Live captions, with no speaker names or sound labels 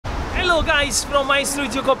Hello guys from Maestro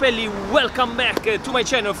Iacopelli, welcome back to my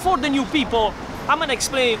channel. For the new people, I'm gonna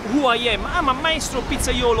explain who I am. I'm a maestro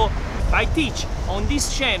pizzaiolo. I teach on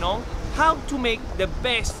this channel how to make the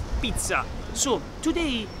best pizza. So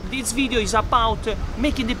today this video is about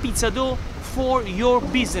making the pizza dough for your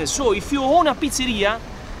business. So if you own a pizzeria,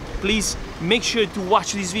 please make sure to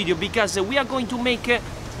watch this video because we are going to make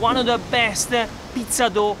one of the best pizza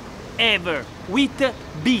dough ever with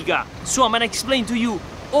Biga. So I'm gonna explain to you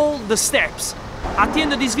all the steps. At the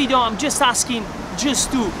end of this video, I'm just asking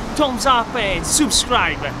just to thumbs up and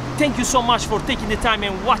subscribe. Thank you so much for taking the time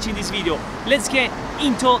and watching this video. Let's get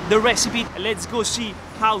into the recipe. Let's go see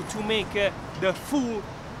how to make the full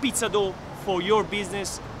pizza dough for your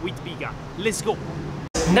business with Biga. Let's go.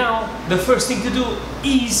 Now the first thing to do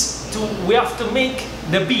is we have to make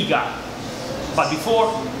the Biga. But before,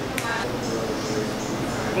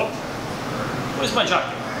 where's my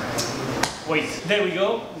jacket? Wait, there we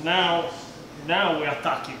go. Now we're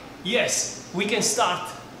attacking. Yes, we can start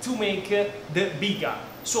to make the Biga.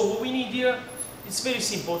 So what we need here, it's very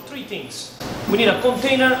simple, three things. We need a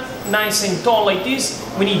container, nice and tall like this.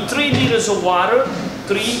 We need 3 liters of water,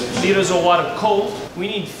 3 liters of water cold. We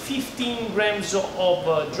need 15 grams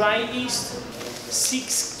of dry yeast,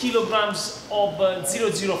 6 kilograms of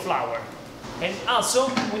 00 flour. And also,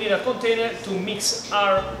 we need a container to mix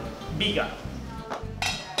our Biga.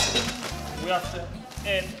 We have to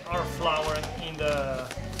add our flour in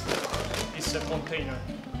this container.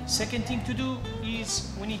 Second thing to do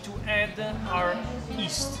is we need to add our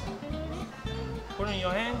yeast. Put it in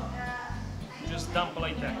your hand, just dump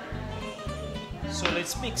like that. So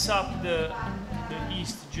let's mix up the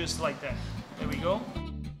yeast just like that. There we go.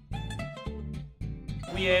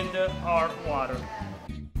 We add our water.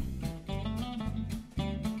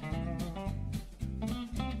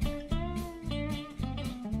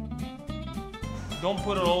 Don't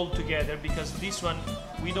put it all together because this one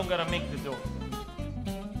we don't gotta make the dough.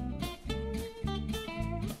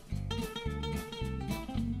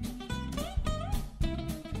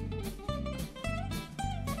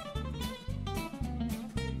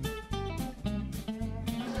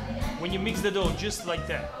 When you mix the dough just like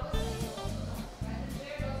that.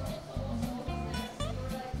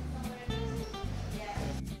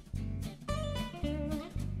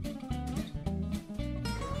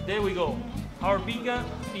 There we go. Our Biga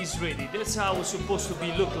is ready. That's how it's supposed to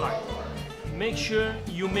be look like. Make sure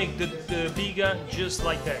you make the Biga just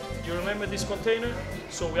like that. Do you remember this container?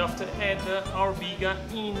 So we have to add our Biga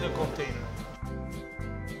in the container.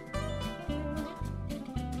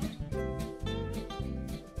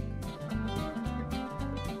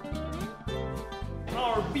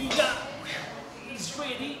 Our Biga is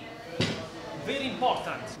ready. Very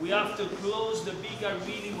important. We have to close the Biga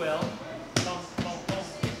really well.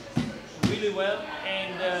 Really well,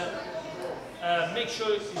 and make sure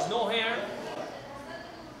there's no hair.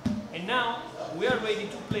 And now we are ready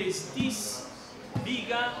to place this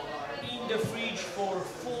Biga in the fridge for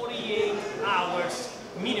 48 hours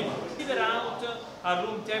minimum. Leave it out at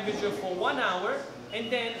room temperature for 1 hour, and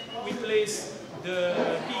then we place the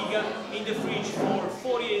Biga in the fridge for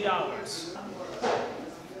 48 hours.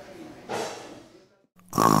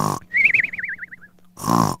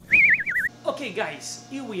 Okay guys,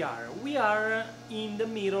 here we are. We are in the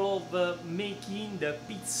middle of making the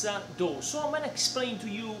pizza dough. So I'm gonna explain to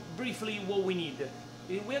you briefly what we need.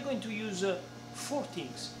 We are going to use 4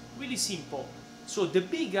 things, really simple. So the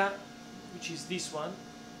Biga, which is this one,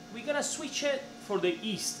 we're gonna switch it for the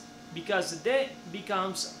yeast because that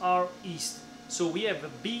becomes our yeast. So we have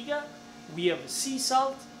Biga, we have sea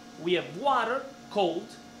salt, we have water, cold,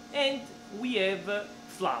 and we have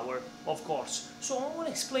flour, of course. So I want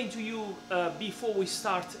to explain to you before we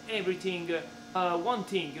start everything one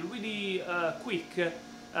thing really quick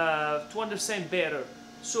to understand better.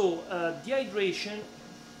 So dehydration,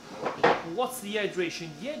 what's dehydration?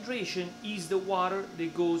 Dehydration is the water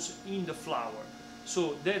that goes in the flour.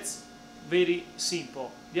 So that's very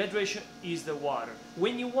simple. Dehydration is the water.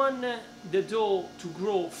 When you want the dough to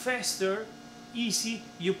grow faster, easy,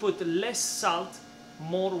 you put less salt,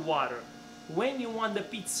 more water. When you want the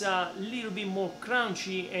pizza a little bit more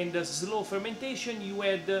crunchy and slow fermentation, you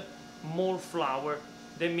add more flour.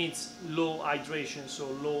 That means low hydration, so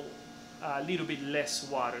a little bit less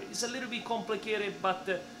water. It's a little bit complicated, but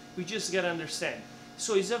we just gotta understand.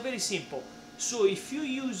 So it's very simple. So if you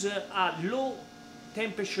use a low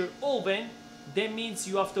temperature oven, that means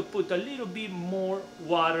you have to put a little bit more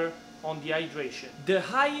water on the hydration. The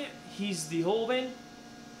higher is the oven,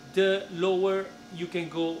 the lower you can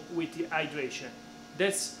go with the hydration.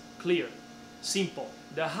 That's clear, simple.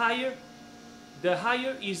 The higher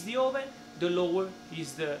is the oven, the lower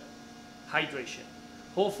is the hydration.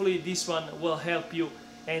 Hopefully this one will help you.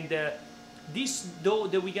 And this dough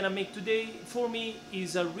that we're gonna make today, for me,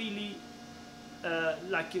 is a really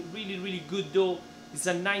like a really good dough. It's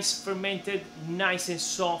a nice fermented, nice and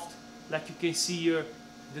soft, like you can see here,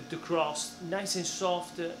 the crust, nice and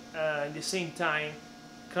soft at the same time,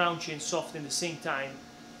 crunchy and soft at the same time.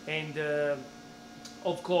 And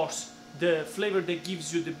of course, the flavor that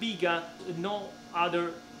gives you the biga, no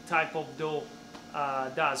other type of dough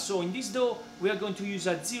does. So in this dough, we are going to use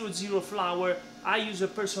a 00 flour. I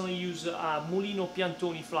personally use a Mulino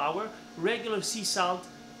Piantoni flour, regular sea salt,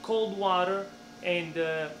 cold water, and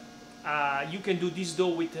you can do this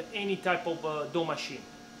dough with any type of dough machine.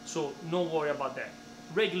 So no worry about that.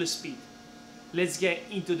 Regular speed. Let's get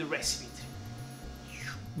into the recipe.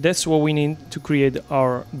 That's what we need to create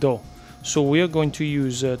our dough. So we are going to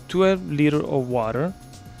use 12 liters of water,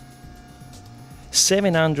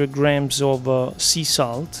 700 grams of sea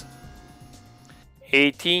salt,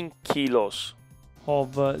 18 kilos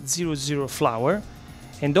of 00 flour,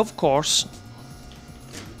 and of course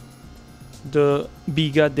the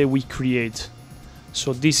biga that we create.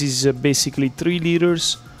 So this is basically 3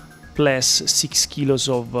 liters plus 6 kilos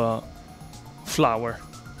of flour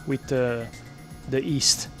with the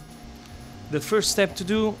yeast. The first step to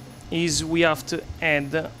do is we have to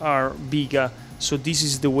add our biga. So this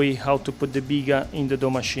is the way how to put the biga in the dough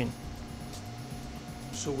machine.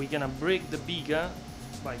 So we're gonna break the biga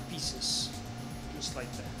by pieces, just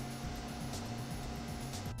like that.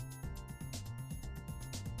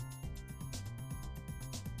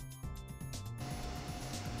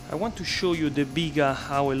 I want to show you the biga,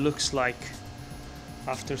 how it looks like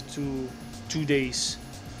after two days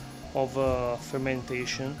of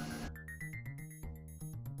fermentation.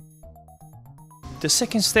 The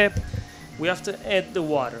second step, we have to add the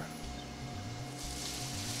water,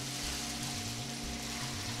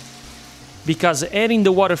 because adding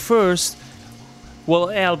the water first will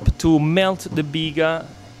help to melt the biga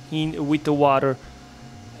in with the water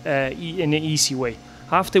in an easy way.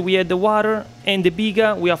 After we add the water and the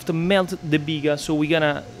biga, we have to melt the biga. So we're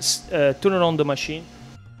gonna turn on the machine.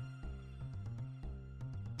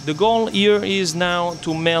 The goal here is now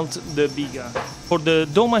to melt the biga. For the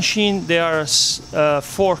dough machine, there are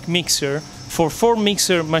fork mixer. For fork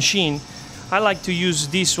mixer machine, I like to use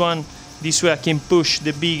this one. This way I can push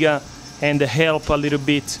the biga and help a little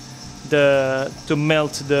bit to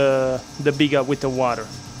melt the biga with the water.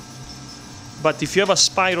 But if you have a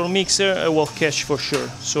spiral mixer, it will catch for sure,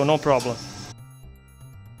 so no problem.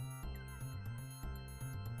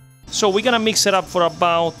 So we're gonna mix it up for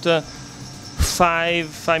about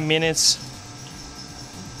 5 minutes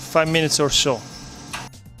or so.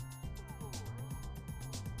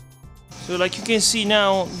 So like you can see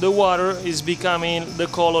now, the water is becoming the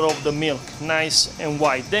color of the milk, nice and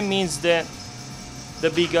white. That means that the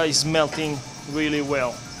biga is melting really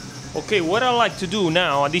well. Okay, what I like to do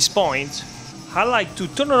now at this point, I like to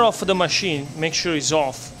turn off the machine, make sure it's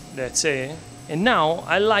off, that's it. And now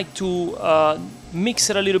I like to mix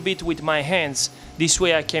it a little bit with my hands. This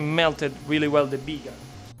way I can melt it really well, the biga.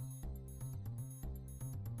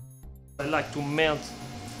 I like to melt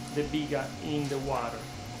the biga in the water.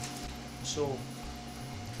 So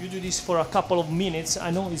you do this for a couple of minutes.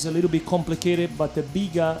 I know it's a little bit complicated, but the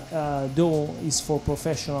biga dough is for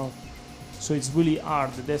professional, so it's really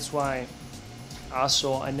hard. That's why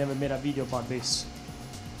also I never made a video about this.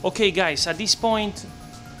 Okay guys, at this point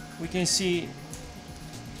we can see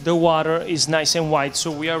the water is nice and white,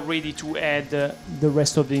 so we are ready to add the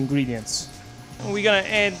rest of the ingredients. We're gonna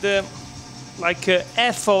add like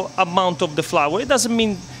half amount of the flour. It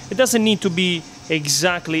doesn't need to be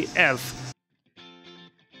exactly half.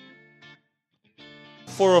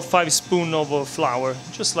 4 or 5 spoons of flour,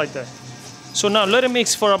 just like that. So now let it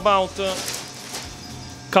mix for about a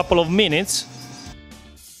couple of minutes.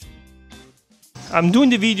 I'm doing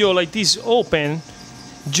the video like this open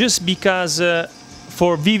just because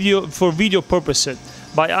for video purposes,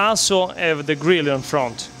 but I also have the grill in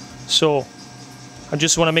front. So I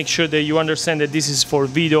just want to make sure that you understand that this is for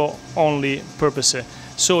video only purposes.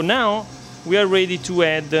 So now we are ready to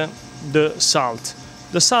add the salt.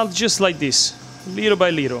 The salt just like this, little by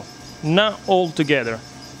little, not all together.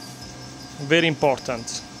 Very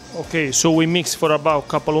important. Okay, so we mix for about a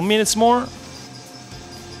couple of minutes more.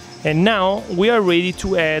 And now we are ready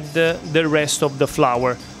to add the rest of the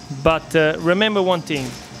flour. But remember one thing,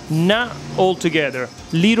 not all together,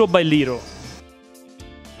 little by little.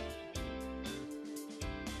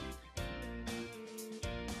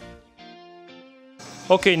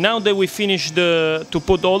 Okay, now that we finished to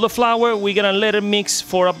put all the flour, we're gonna let it mix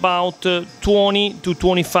for about 20 to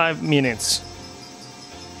 25 minutes.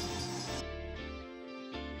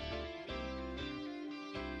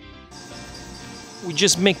 we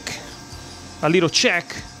just make a little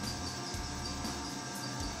check.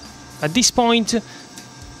 At this point,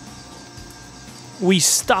 we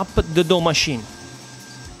stop the dough machine.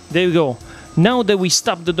 There you go. Now that we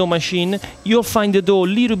stop the dough machine, you'll find the dough a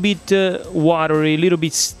little bit watery, a little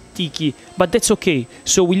bit sticky, but that's okay.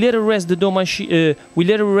 So we let it rest the dough machine. We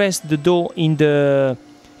let it rest the dough in the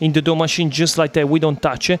dough machine just like that. We don't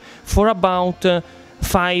touch it for about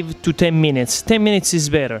 5 to 10 minutes. 10 minutes is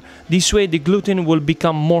better. This way the gluten will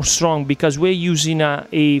become more strong because we're using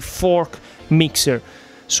a fork mixer.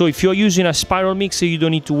 So if you're using a spiral mixer, you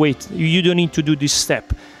don't need to wait. You don't need to do this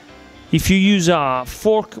step. If you use a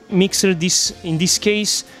fork mixer, in this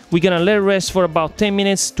case, we're gonna let it rest for about 10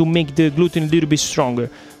 minutes to make the gluten a little bit stronger.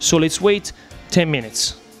 So let's wait 10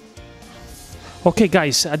 minutes. Okay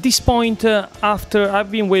guys, at this point, after I've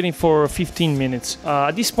been waiting for 15 minutes,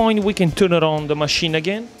 at this point we can turn it on the machine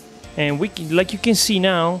again, and like you can see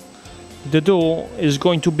now, the dough is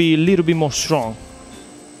going to be a little bit more strong.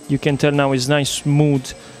 You can tell now it's nice,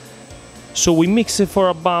 smooth. So we mix it for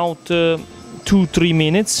about 2-3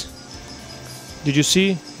 minutes. Did you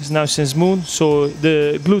see? It's nice and smooth. So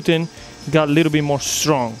the gluten got a little bit more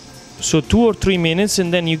strong. So 2 or 3 minutes,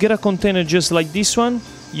 and then you get a container just like this one,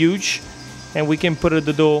 huge, and we can put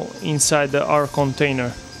the dough inside our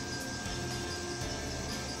container.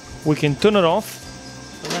 We can turn it off.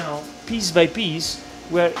 Now, piece by piece,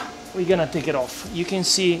 we're gonna take it off. You can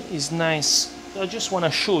see it's nice. I just want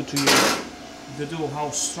to show to you the dough, how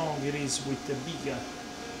strong it is with the Biga.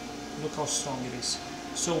 Look how strong it is.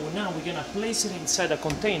 So now we're gonna place it inside a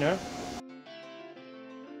container.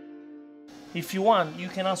 If you want, you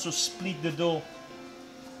can also split the dough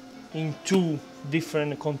in 2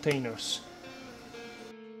 different containers.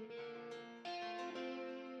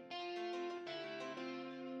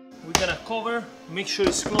 We're gonna cover, make sure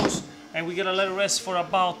it's closed, and we're gonna let it rest for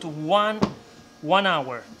about one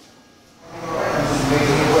hour.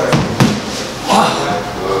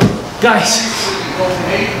 Guys,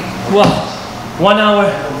 wow,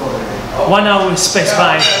 1 hour space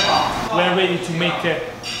by. We're ready to make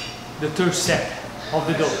the third step of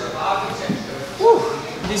the dough. Woo.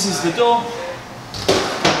 This is the dough,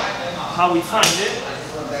 how we find it.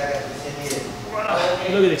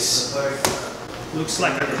 Look at this, looks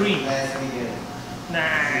like a cream.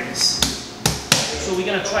 Nice. So we're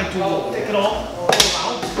gonna try to take it all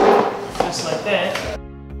out, just like that.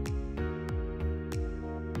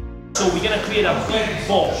 So we're gonna create a big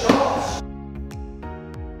ball.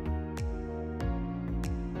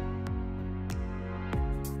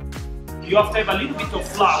 You have to have a little bit of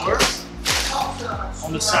flour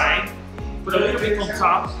on the side, put a little bit on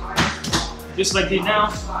top, just like this. Now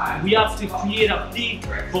we have to create a big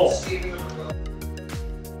ball.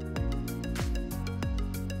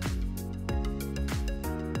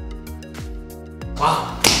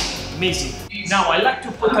 Wow, amazing. Now I like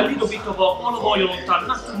to put a little bit of olive oil on top,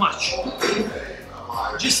 not too much,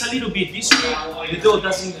 just a little bit. This way the dough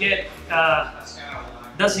doesn't get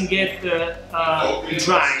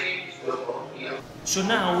dry. So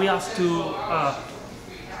now we have to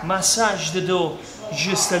massage the dough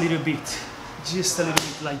just a little bit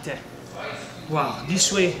like that. Wow,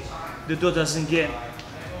 this way the dough doesn't get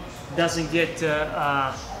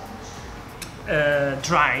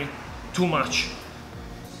dry too much.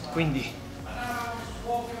 Quindi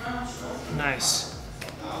nice.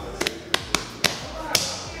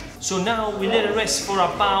 So now we let it rest for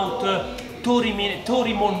about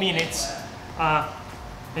 30 more minutes,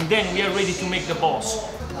 and then we are ready to make the balls.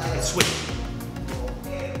 Let's wait.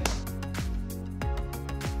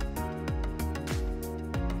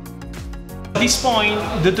 At this point,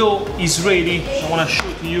 the dough is ready. I want to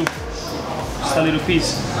show to you just a little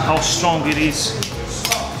piece how strong it is.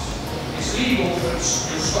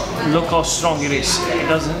 Look how strong it is. It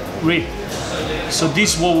doesn't rip. So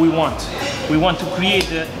this is what we want. We want to create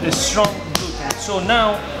the strong gluten. So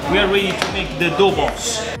now we are ready to make the dough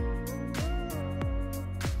balls.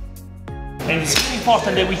 And it's very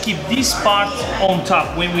important that we keep this part on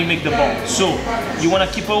top when we make the ball. So you want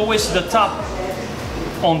to keep always the top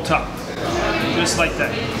on top, just like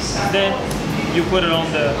that. Then you put it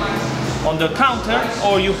on the counter,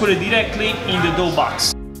 or you put it directly in the dough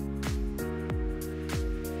box.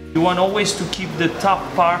 You want always to keep the top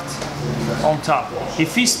part on top.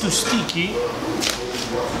 If it's too sticky,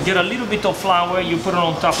 get a little bit of flour, you put it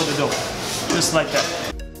on top of the dough, just like that.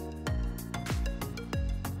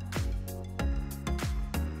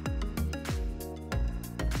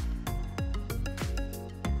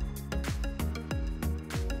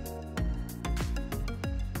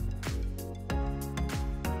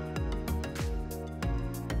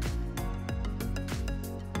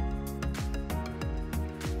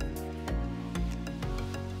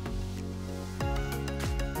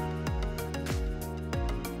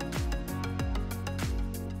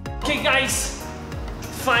 Okay guys,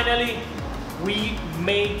 finally we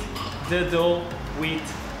made the dough with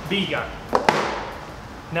Biga.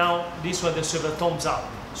 Now this one deserves a thumbs up.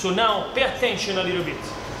 So now pay attention a little bit.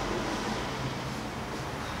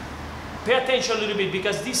 Pay attention a little bit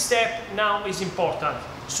because this step now is important.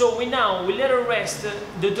 So we let it rest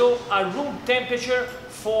the dough at room temperature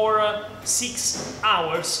for 6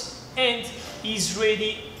 hours and is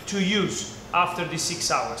ready to use after the 6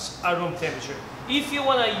 hours at room temperature. If you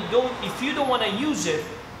don't want to use it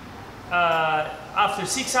after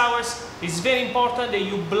 6 hours, it's very important that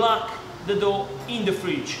you block the dough in the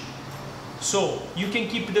fridge. So you can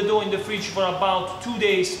keep the dough in the fridge for about 2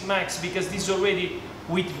 days max because this is already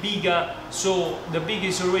with Biga, so the Biga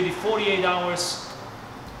is already 48 hours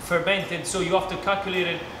fermented, so you have to calculate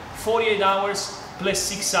it 48 hours plus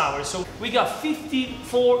 6 hours. So we got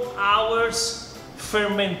 54 hours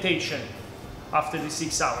fermentation after the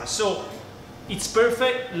 6 hours. So it's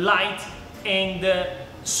perfect, light and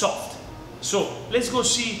soft. So let's go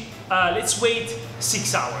see, let's wait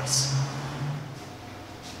 6 hours.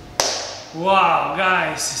 Wow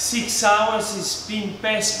guys, 6 hours has been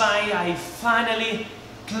passed by. I finally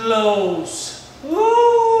close.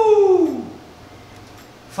 Woo!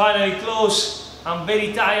 Finally close. I'm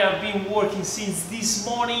very tired. I've been working since this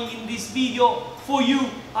morning in this video for you.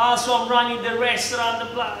 Also I'm running the restaurant,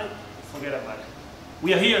 forget about it.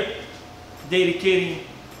 We are here dedicating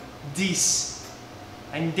this.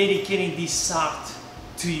 I'm dedicating this art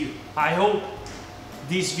to you. I hope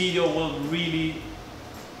this video will really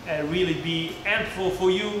be helpful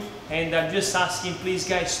for you, and I'm just asking please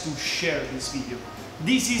guys to share this video.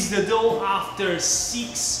 This is the dough after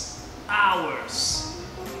 6 hours.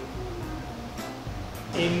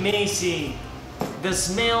 Amazing. The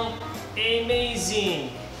smell, amazing.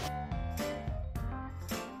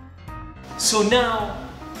 So now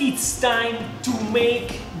it's time to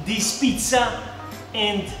make this pizza,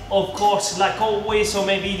 and of course, like always on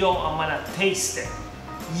my video, I'm gonna taste it.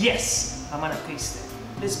 Yes, I'm gonna taste it.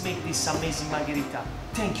 Let's make this amazing margherita.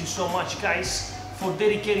 Thank you so much guys for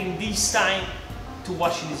dedicating this time to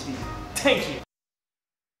watching this video. Thank you.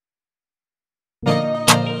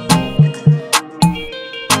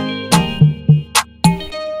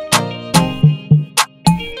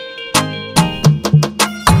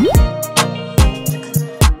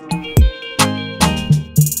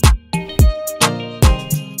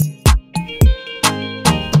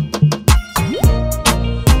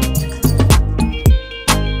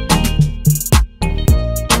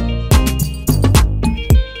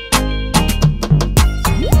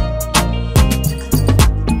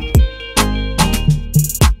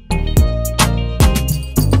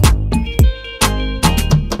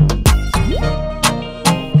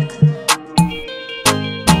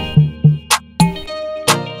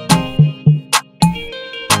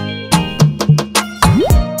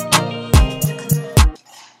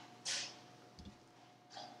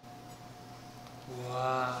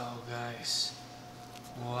 Wow guys,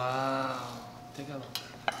 wow, take a look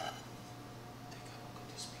at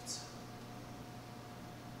this pizza.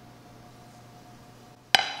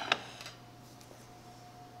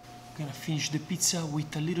 I'm gonna finish the pizza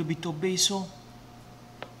with a little bit of basil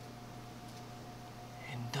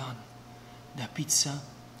and done. The pizza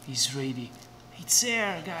is ready. It's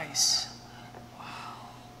there guys. Wow,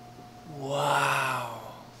 wow.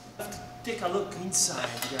 Take a look inside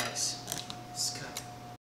guys.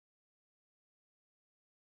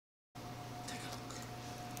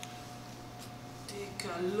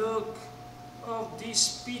 Take a look of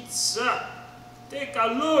this pizza. Take a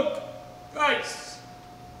look, guys.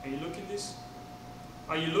 Are you looking at this?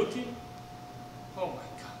 Are you looking? Oh my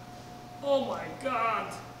god. Oh my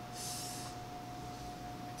god.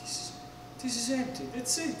 This is empty.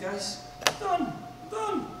 That's it, guys. Done.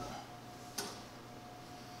 Done.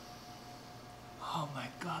 Oh my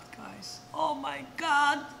god, guys. Oh my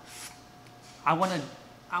god.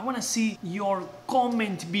 I wanna see your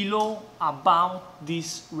comment below about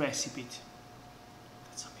this recipe.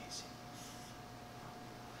 That's amazing.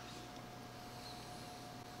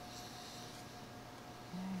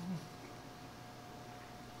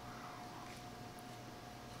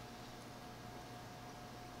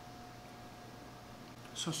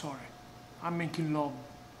 So sorry. I'm making love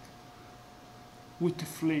with the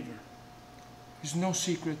flavor. There's no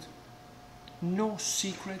secret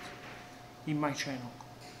in my channel.